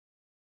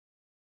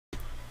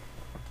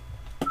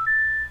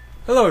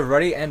Hello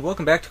everybody, and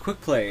welcome back to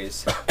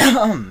Quickplays.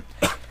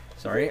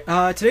 Sorry.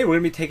 Today we're going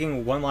to be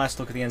taking one last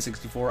look at the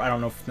N64. I don't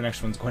know if the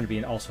next one's going to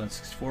be also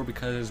N64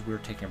 because we're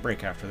taking a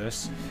break after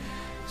this.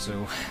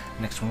 So,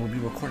 next one we'll be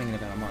recording in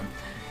about a month.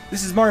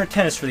 This is Mario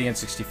Tennis for the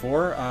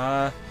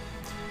N64.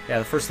 Yeah,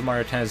 the first of the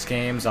Mario Tennis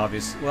games,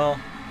 obviously. Well,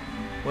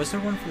 was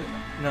there one for the...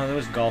 No, there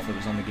was Golf that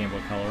was on the Game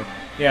Boy Color.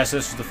 Yeah, so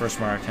this was the first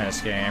Mario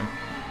Tennis game.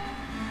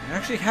 There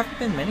actually haven't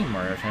been many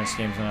Mario Tennis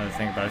games now that I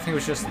think about it. I think it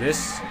was just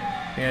this...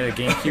 Yeah, the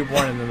GameCube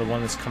one, and then the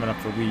one that's coming up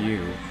for Wii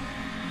U.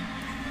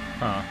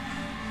 Huh.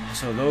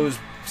 So those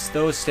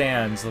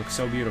stands look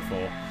so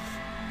beautiful.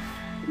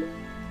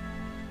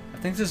 I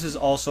think this is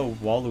also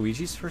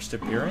Waluigi's first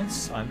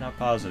appearance? I'm not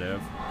positive.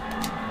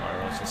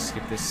 Alright, let's just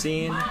skip this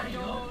scene.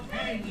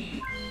 Alright,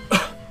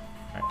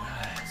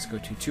 let's go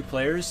to 2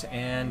 players,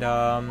 and,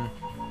 oh,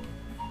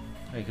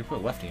 you could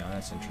put Lefty on,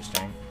 that's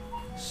interesting.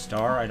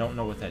 Star, I don't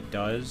know what that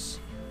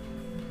does.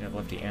 You have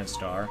Lefty and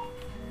Star.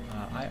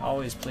 I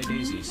always play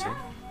Daisy, see?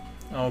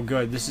 Oh,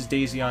 good. This is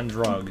Daisy on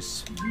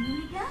drugs.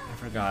 I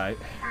forgot.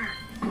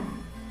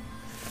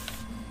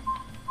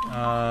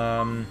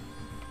 Oh,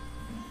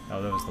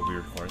 that was the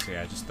weird course.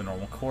 Yeah, just the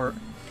normal court.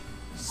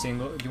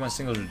 Single. Do you want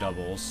singles or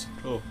doubles?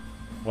 Oh.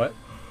 What?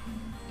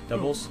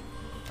 Doubles?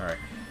 Alright.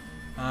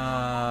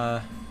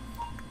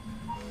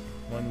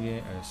 One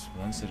game.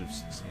 One set of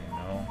 6.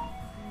 No.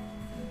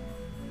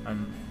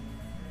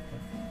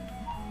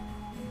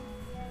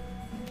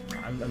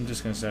 I'm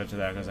just gonna set it to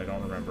that because I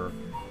don't remember.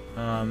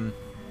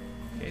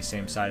 Okay,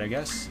 same side, I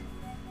guess.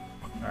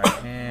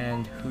 Alright,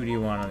 and who do you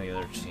want on the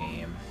other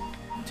team?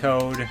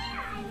 Toad.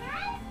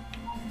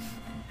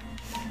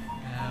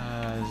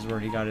 This is where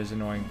he got his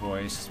annoying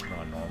voice. It's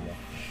not normal.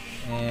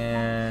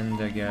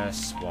 And I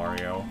guess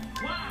Wario.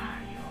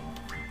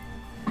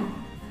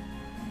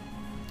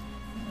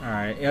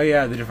 Alright, oh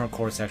yeah, the different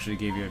courts actually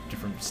gave you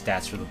different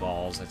stats for the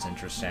balls. That's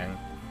interesting.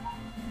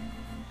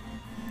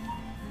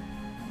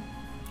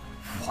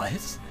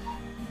 What?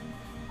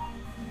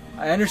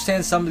 I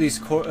understand some of these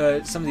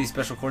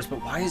special courts,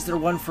 but why is there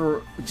one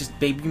for just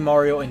Baby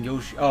Mario and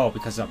Yoshi? Oh,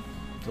 because of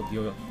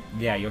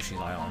yeah, Yoshi's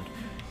Island.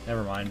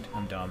 Never mind,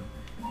 I'm dumb.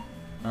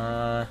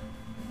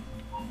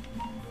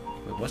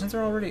 Wait, wasn't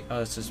there already?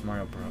 Oh, it's just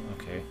Mario Bros.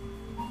 Okay.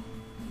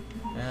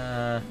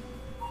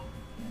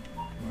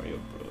 Mario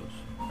Bros.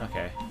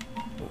 Okay.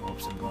 Oh,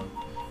 oops, I'm going.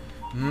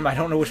 I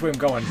don't know which way I'm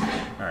going.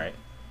 All right.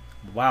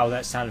 Wow,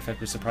 that sound effect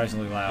was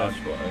surprisingly loud.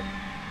 That's why.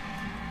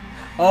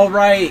 All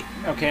right.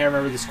 Okay, I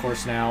remember this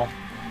course now.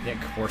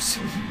 Yeah, course.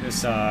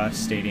 This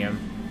stadium.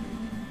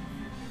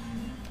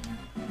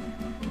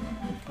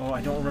 Oh,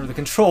 I don't remember the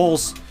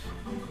controls.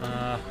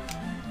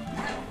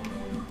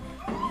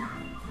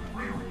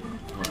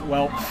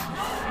 Well.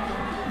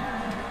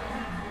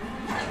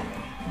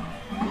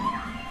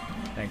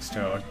 Thanks,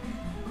 Toad.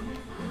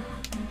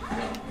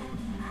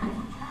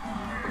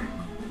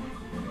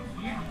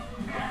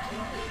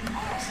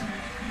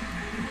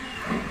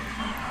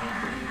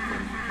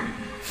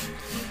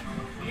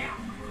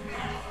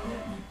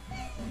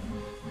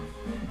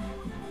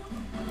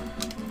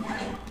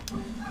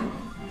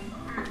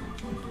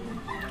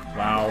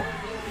 Wow.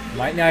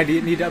 Might not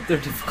need to up their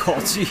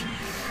difficulty.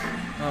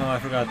 Oh, I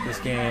forgot this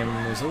game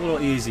was a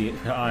little easy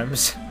at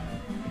times.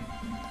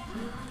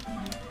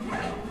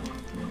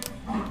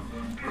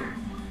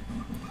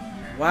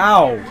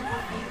 Wow.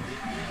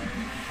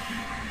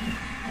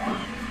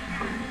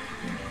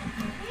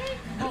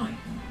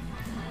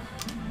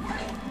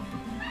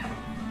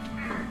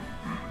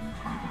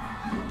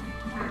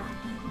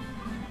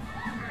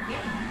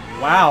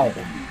 Wow.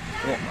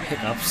 Oh,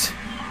 hiccups.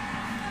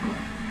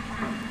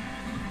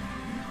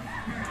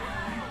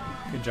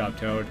 Good job,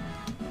 Toad.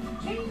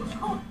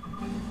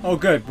 Oh,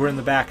 good. We're in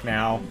the back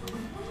now.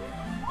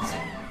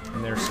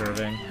 And they're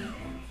serving.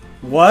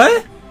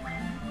 What?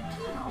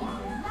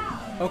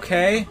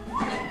 Okay.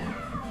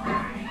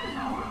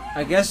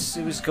 I guess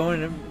it was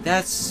going to...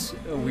 That's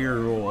a weird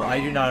rule.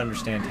 I do not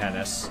understand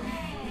tennis.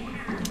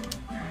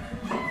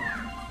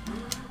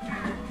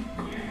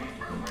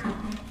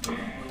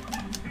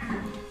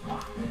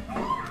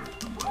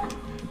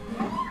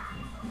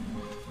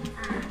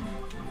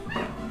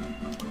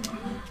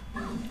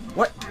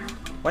 What?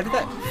 Why did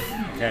that...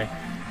 Okay.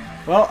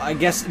 Well, I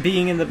guess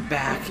being in the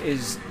back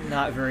is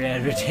not very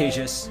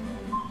advantageous.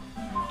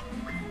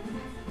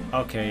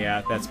 Okay,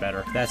 yeah, that's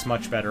better. That's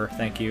much better.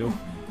 Thank you.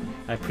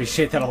 I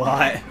appreciate that a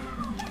lot.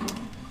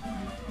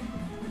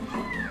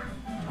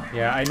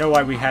 Yeah, I know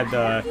why we had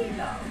the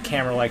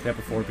camera like that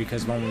before,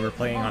 because when we were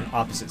playing on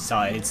opposite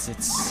sides,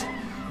 it's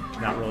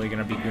not really going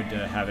to be good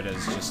to have it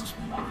as just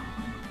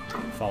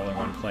following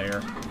one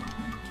player.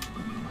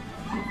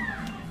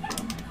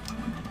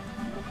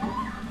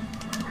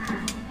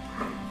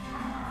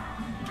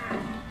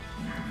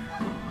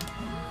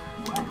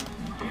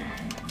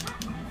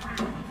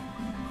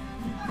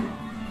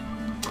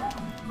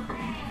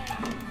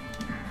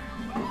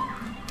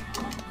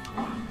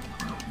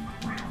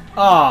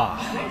 Ah!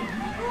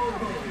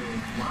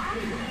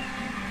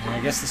 I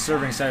guess the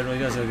serving side really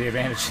does have the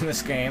advantage in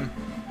this game.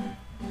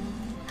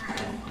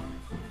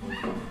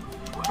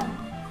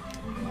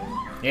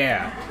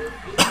 Yeah.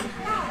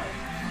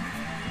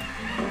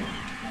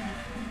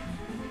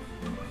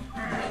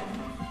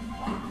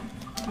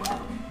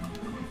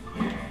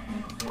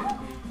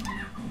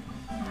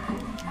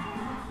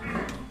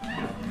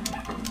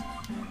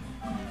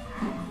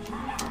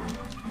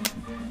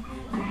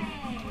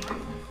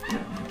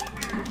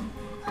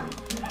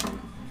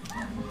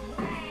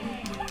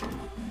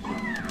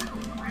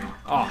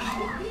 Oh.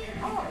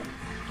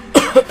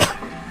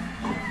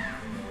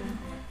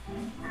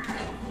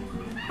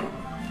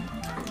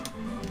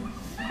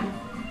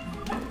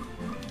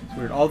 It's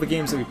weird. All the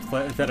games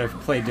that I've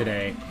played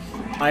today,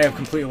 I have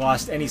completely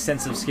lost any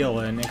sense of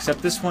skill in,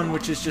 except this one,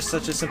 which is just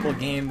such a simple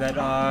game that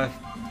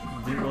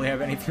didn't really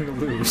have anything to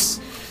lose.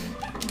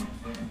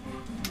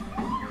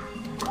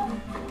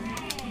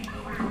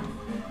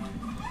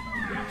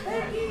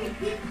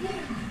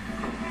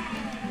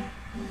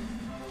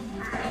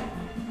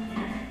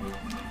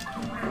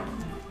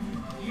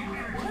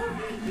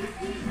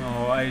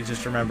 I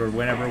just remember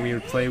whenever we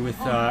would play with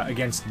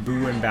against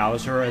Boo and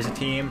Bowser as a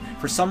team,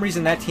 for some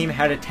reason that team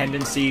had a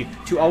tendency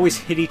to always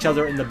hit each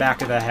other in the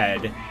back of the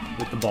head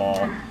with the ball,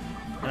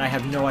 and I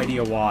have no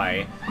idea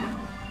why.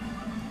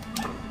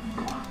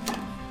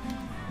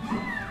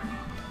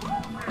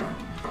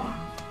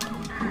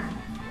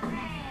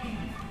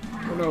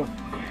 Oh no.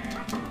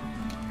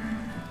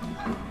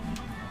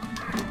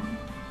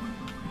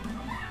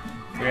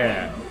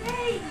 Yeah.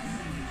 Hey,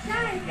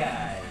 shy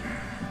guy.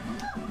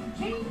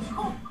 Change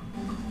home.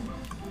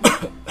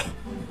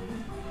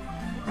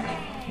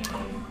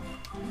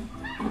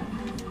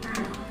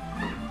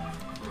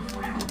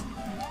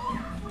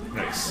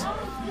 Nice.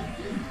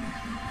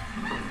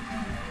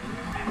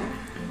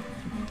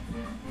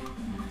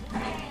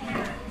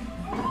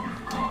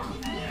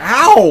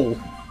 Ow!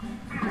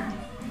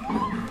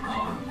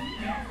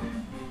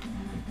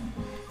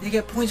 They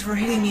get points for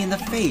hitting me in the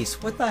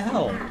face. What the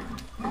hell?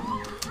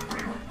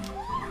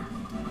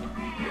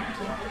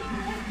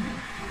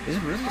 Is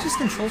it really just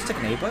control stick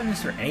and A button?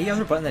 Is there any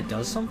other button that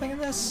does something in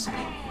this?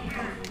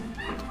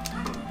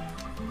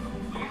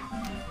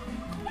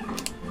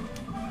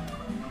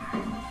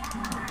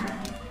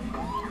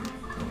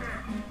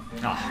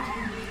 Ah.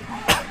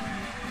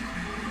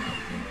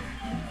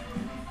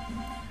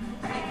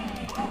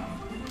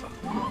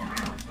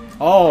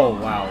 Oh,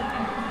 wow.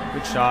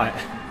 Good shot.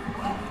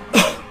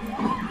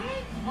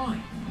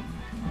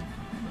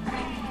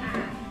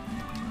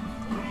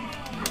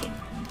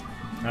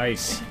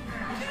 Nice.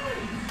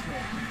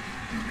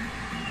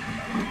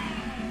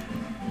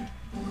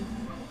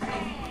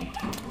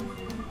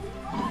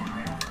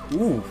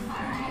 Ooh.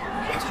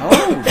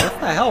 Toad, what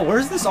the hell?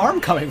 Where's this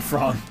arm coming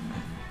from?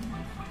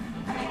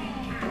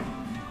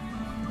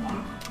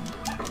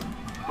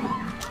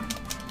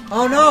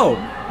 Oh no!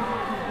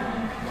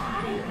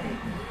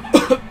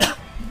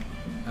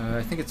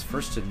 I think it's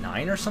first to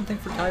 9 or something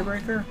for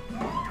tiebreaker?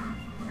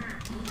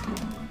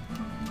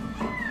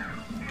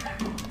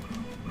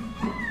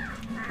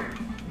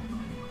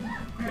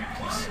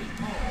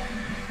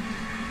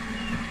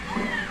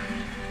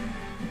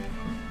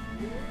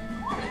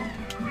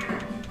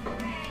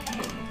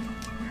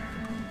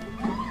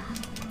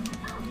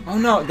 Oh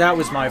no, that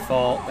was my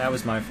fault. That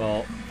was my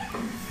fault.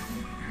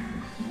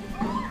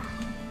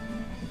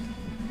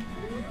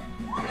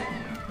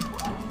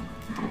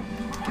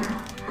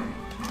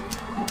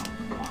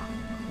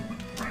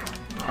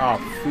 Oh,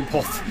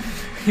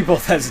 we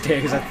both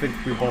hesitated because I think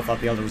we both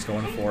thought the other was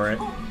going for it.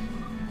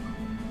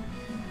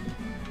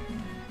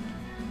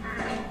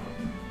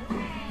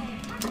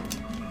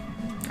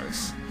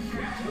 Nice.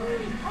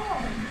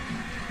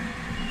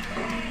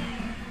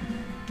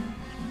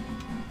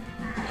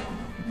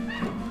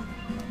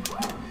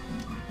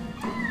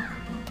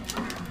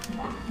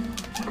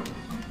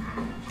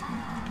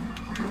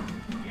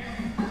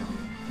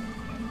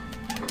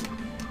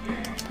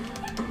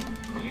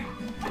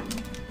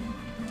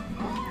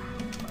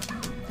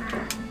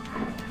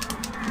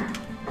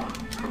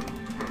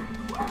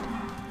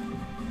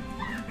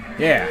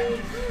 Yeah.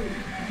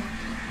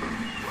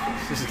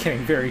 This is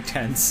getting very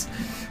tense.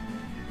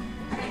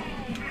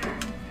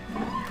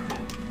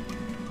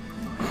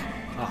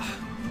 Ah.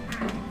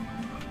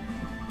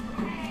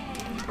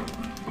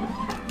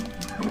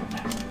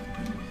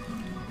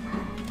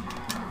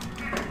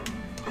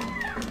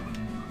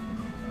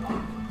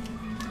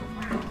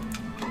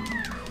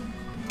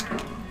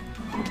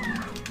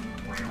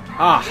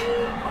 Ah.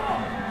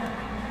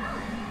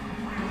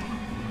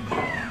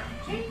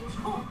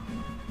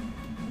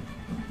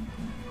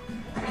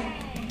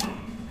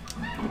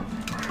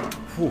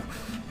 Whew.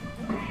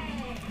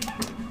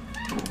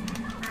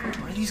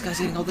 Where are these guys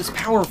getting all this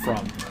power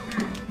from?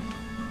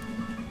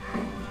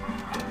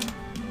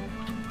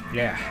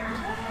 Yeah.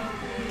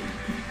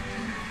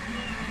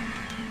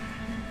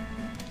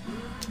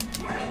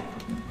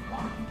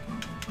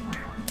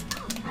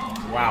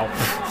 Wow.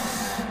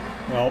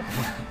 Well.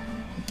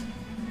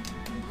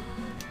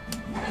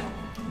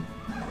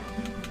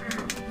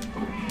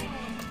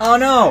 Oh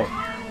no!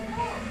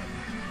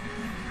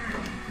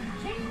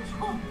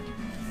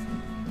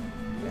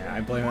 I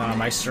blame it on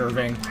my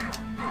serving.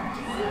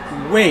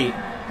 Wait.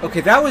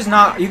 Okay, that was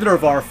not either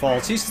of our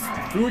faults. He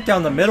threw it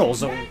down the middle,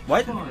 so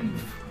what? Point.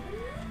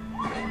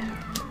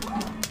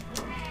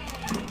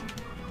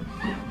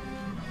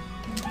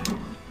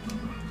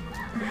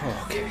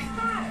 Oh, okay.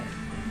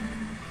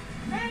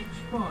 Match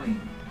point.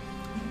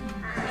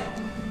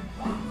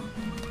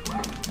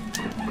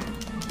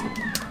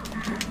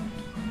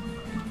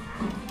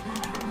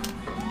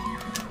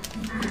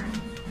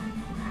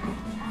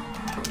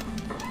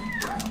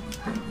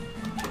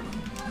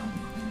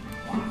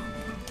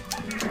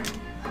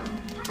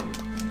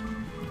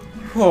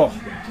 Oh.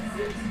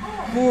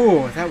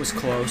 Oh, that was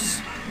close.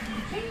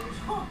 Change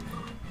hook.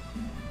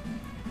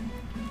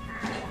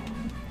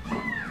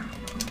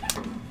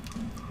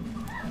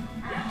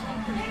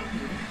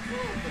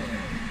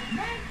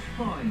 Match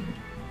point.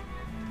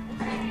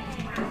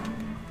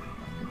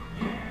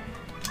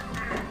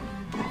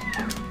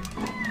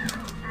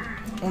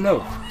 Oh no,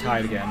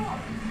 tied again.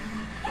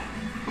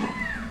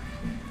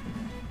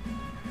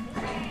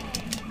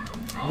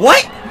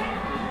 What?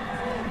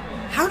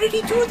 How did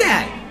he do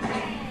that?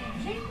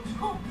 Change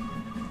hook.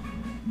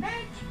 Match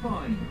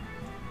point.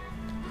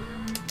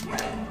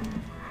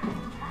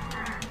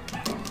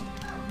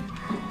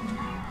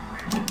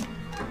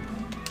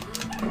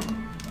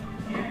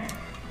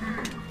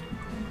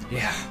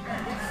 Yeah.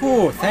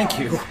 Oh, thank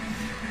you.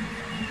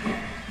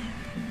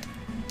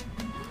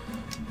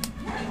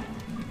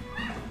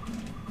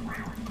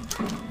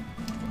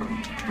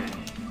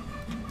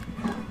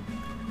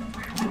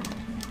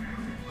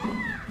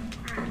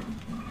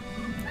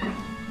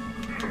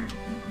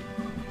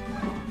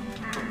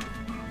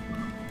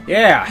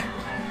 Yeah.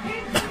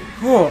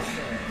 Oh.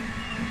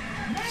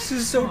 This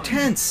is so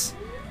tense.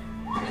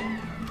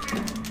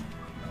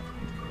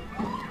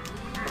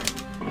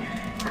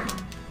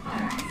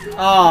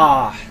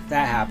 Ah,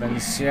 that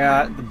happens.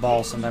 Yeah, the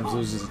ball sometimes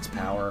loses its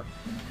power.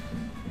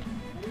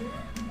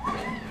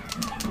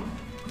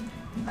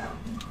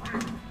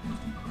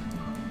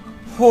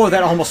 Oh,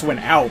 that almost went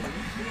out.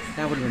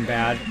 That would have been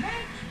bad. Match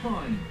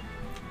point.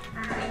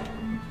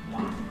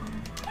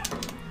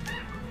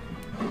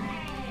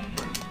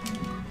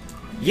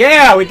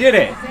 Yeah, we did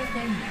it!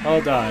 Well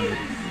done.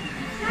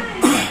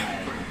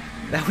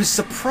 That was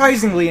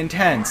surprisingly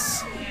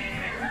intense.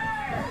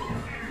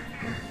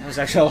 That was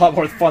actually a lot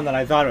more fun than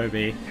I thought it would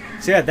be.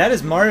 So yeah, that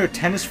is Mario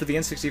Tennis for the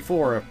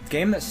N64, a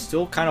game that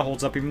still kind of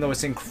holds up even though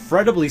it's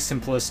incredibly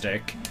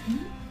simplistic.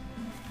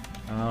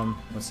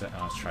 What's that?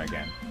 Oh, let's try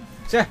again.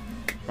 So yeah,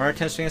 Mario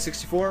Tennis for the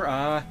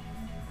N64,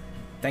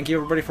 thank you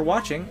everybody for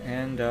watching,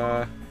 and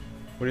what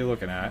are you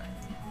looking at?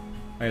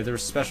 Oh, yeah,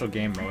 there's special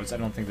game modes. I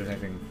don't think there's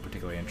anything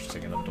particularly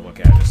interesting in them to look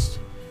at. Just...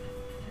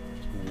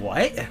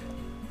 What?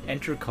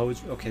 Enter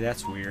codes. Okay,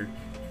 that's weird.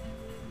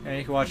 And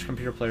you can watch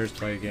computer players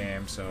play a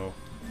game, so...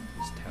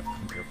 Just have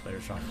computer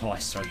players on while I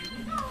start.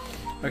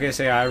 Okay,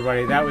 so yeah,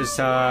 everybody, that was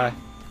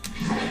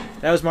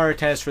Mario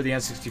Tennis for the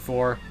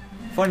N64.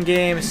 Fun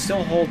game. It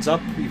still holds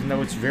up, even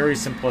though it's very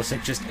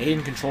simplistic. Just A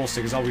and control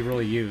stick is all we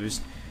really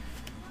used.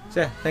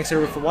 So yeah, thanks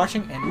everyone for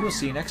watching, and we will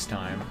see you next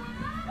time.